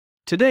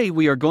Today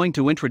we are going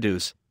to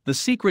introduce The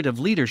Secret of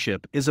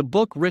Leadership is a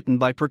book written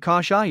by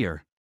Prakash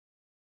Iyer.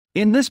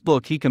 In this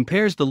book he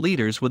compares the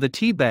leaders with a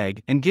tea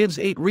bag and gives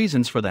 8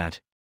 reasons for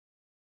that.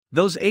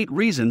 Those 8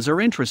 reasons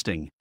are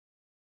interesting.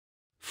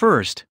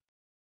 First,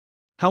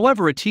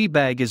 however a tea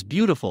bag is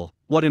beautiful,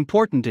 what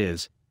important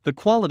is the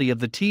quality of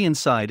the tea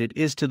inside it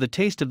is to the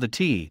taste of the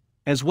tea,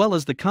 as well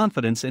as the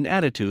confidence and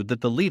attitude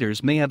that the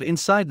leaders may have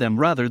inside them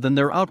rather than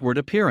their outward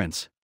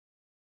appearance.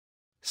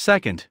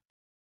 Second,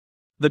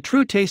 the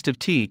true taste of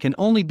tea can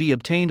only be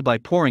obtained by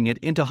pouring it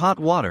into hot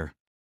water.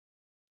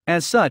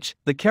 As such,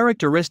 the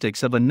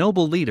characteristics of a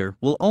noble leader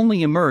will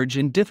only emerge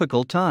in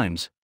difficult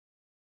times.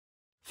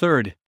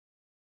 Third,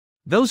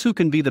 those who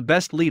can be the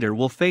best leader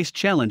will face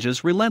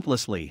challenges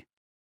relentlessly.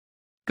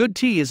 Good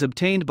tea is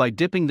obtained by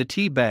dipping the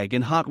tea bag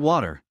in hot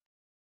water.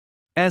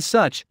 As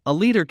such, a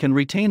leader can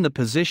retain the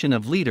position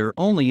of leader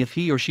only if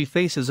he or she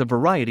faces a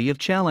variety of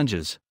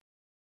challenges.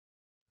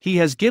 He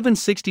has given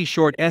 60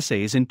 short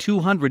essays in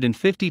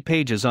 250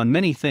 pages on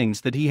many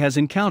things that he has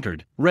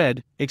encountered,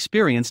 read,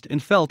 experienced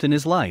and felt in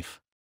his life.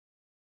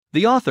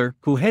 The author,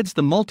 who heads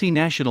the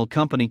multinational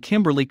company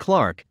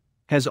Kimberly-Clark,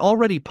 has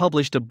already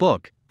published a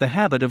book, The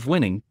Habit of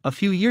Winning, a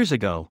few years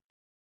ago.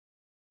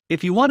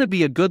 If you want to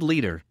be a good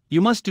leader,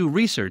 you must do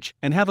research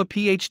and have a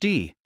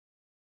PhD.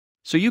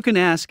 So you can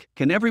ask,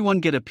 can everyone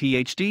get a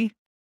PhD?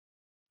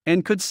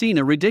 And could seem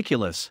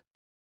ridiculous.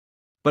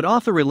 But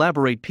author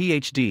elaborate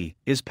PhD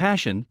is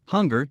passion,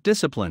 hunger,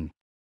 discipline.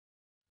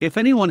 If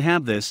anyone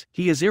have this,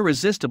 he is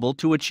irresistible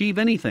to achieve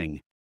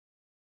anything.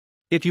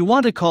 If you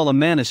want to call a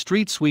man a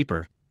street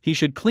sweeper, he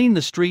should clean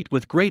the street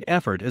with great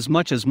effort as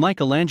much as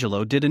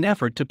Michelangelo did an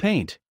effort to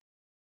paint.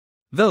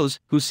 Those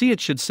who see it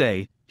should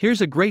say,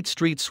 here's a great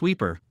street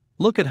sweeper,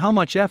 look at how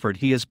much effort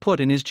he has put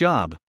in his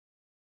job.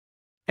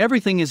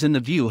 Everything is in the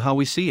view how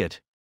we see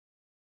it.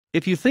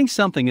 If you think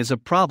something is a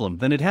problem,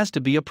 then it has to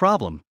be a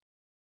problem.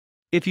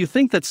 If you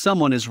think that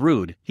someone is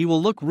rude, he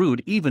will look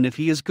rude even if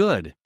he is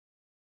good.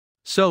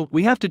 So,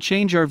 we have to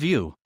change our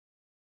view.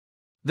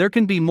 There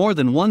can be more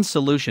than one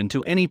solution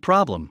to any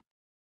problem.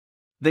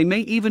 They may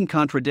even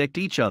contradict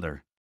each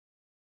other.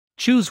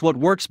 Choose what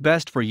works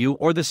best for you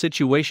or the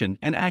situation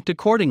and act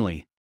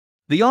accordingly.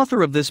 The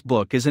author of this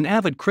book is an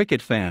avid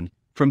cricket fan.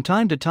 From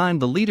time to time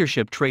the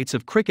leadership traits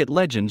of cricket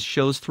legends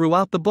shows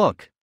throughout the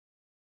book.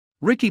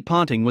 Ricky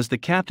Ponting was the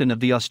captain of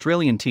the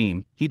Australian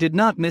team. He did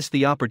not miss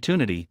the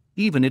opportunity,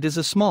 even it is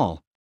a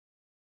small.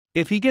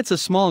 If he gets a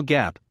small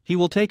gap, he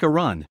will take a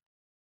run.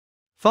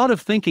 Thought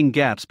of thinking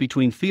gaps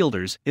between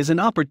fielders is an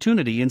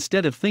opportunity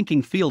instead of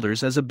thinking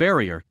fielders as a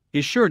barrier,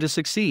 is sure to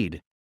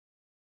succeed.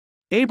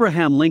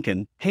 Abraham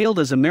Lincoln, hailed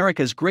as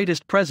America's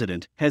greatest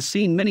president, has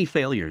seen many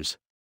failures.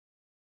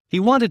 He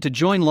wanted to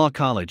join law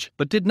college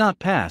but did not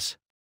pass.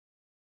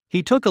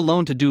 He took a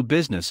loan to do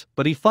business,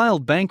 but he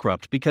filed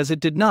bankrupt because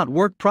it did not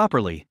work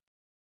properly.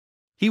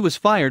 He was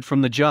fired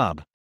from the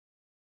job.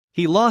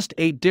 He lost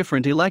 8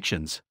 different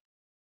elections.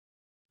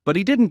 But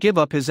he didn't give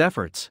up his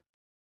efforts.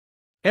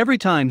 Every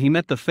time he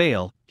met the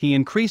fail, he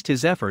increased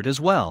his effort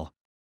as well.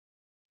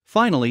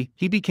 Finally,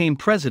 he became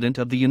President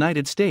of the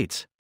United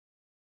States.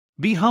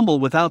 Be humble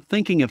without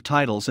thinking of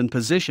titles and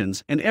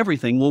positions, and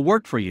everything will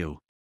work for you.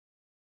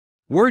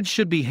 Words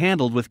should be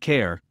handled with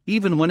care,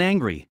 even when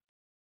angry.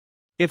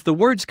 If the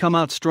words come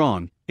out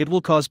strong, it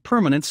will cause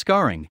permanent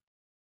scarring.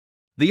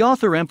 The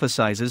author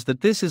emphasizes that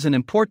this is an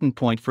important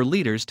point for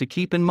leaders to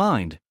keep in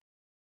mind.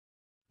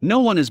 No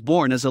one is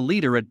born as a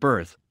leader at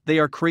birth, they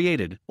are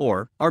created,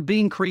 or are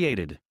being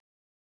created.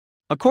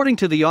 According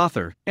to the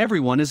author,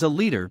 everyone is a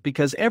leader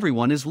because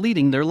everyone is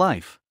leading their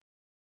life.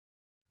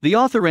 The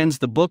author ends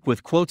the book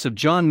with quotes of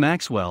John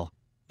Maxwell: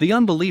 "The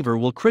unbeliever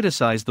will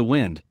criticize the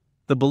wind,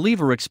 the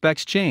believer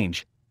expects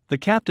change, the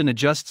captain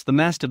adjusts the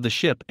mast of the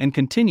ship and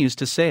continues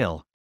to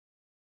sail."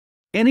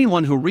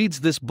 Anyone who reads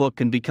this book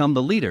can become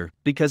the leader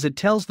because it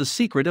tells the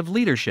secret of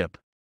leadership.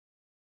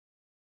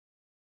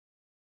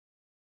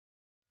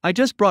 I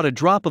just brought a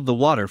drop of the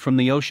water from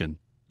the ocean.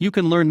 You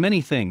can learn many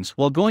things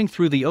while going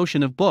through the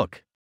ocean of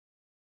book.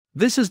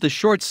 This is the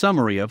short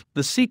summary of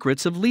The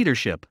Secrets of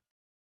Leadership.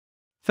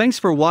 Thanks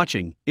for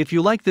watching. If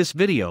you like this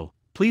video,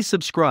 please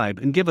subscribe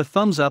and give a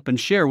thumbs up and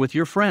share with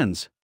your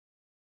friends.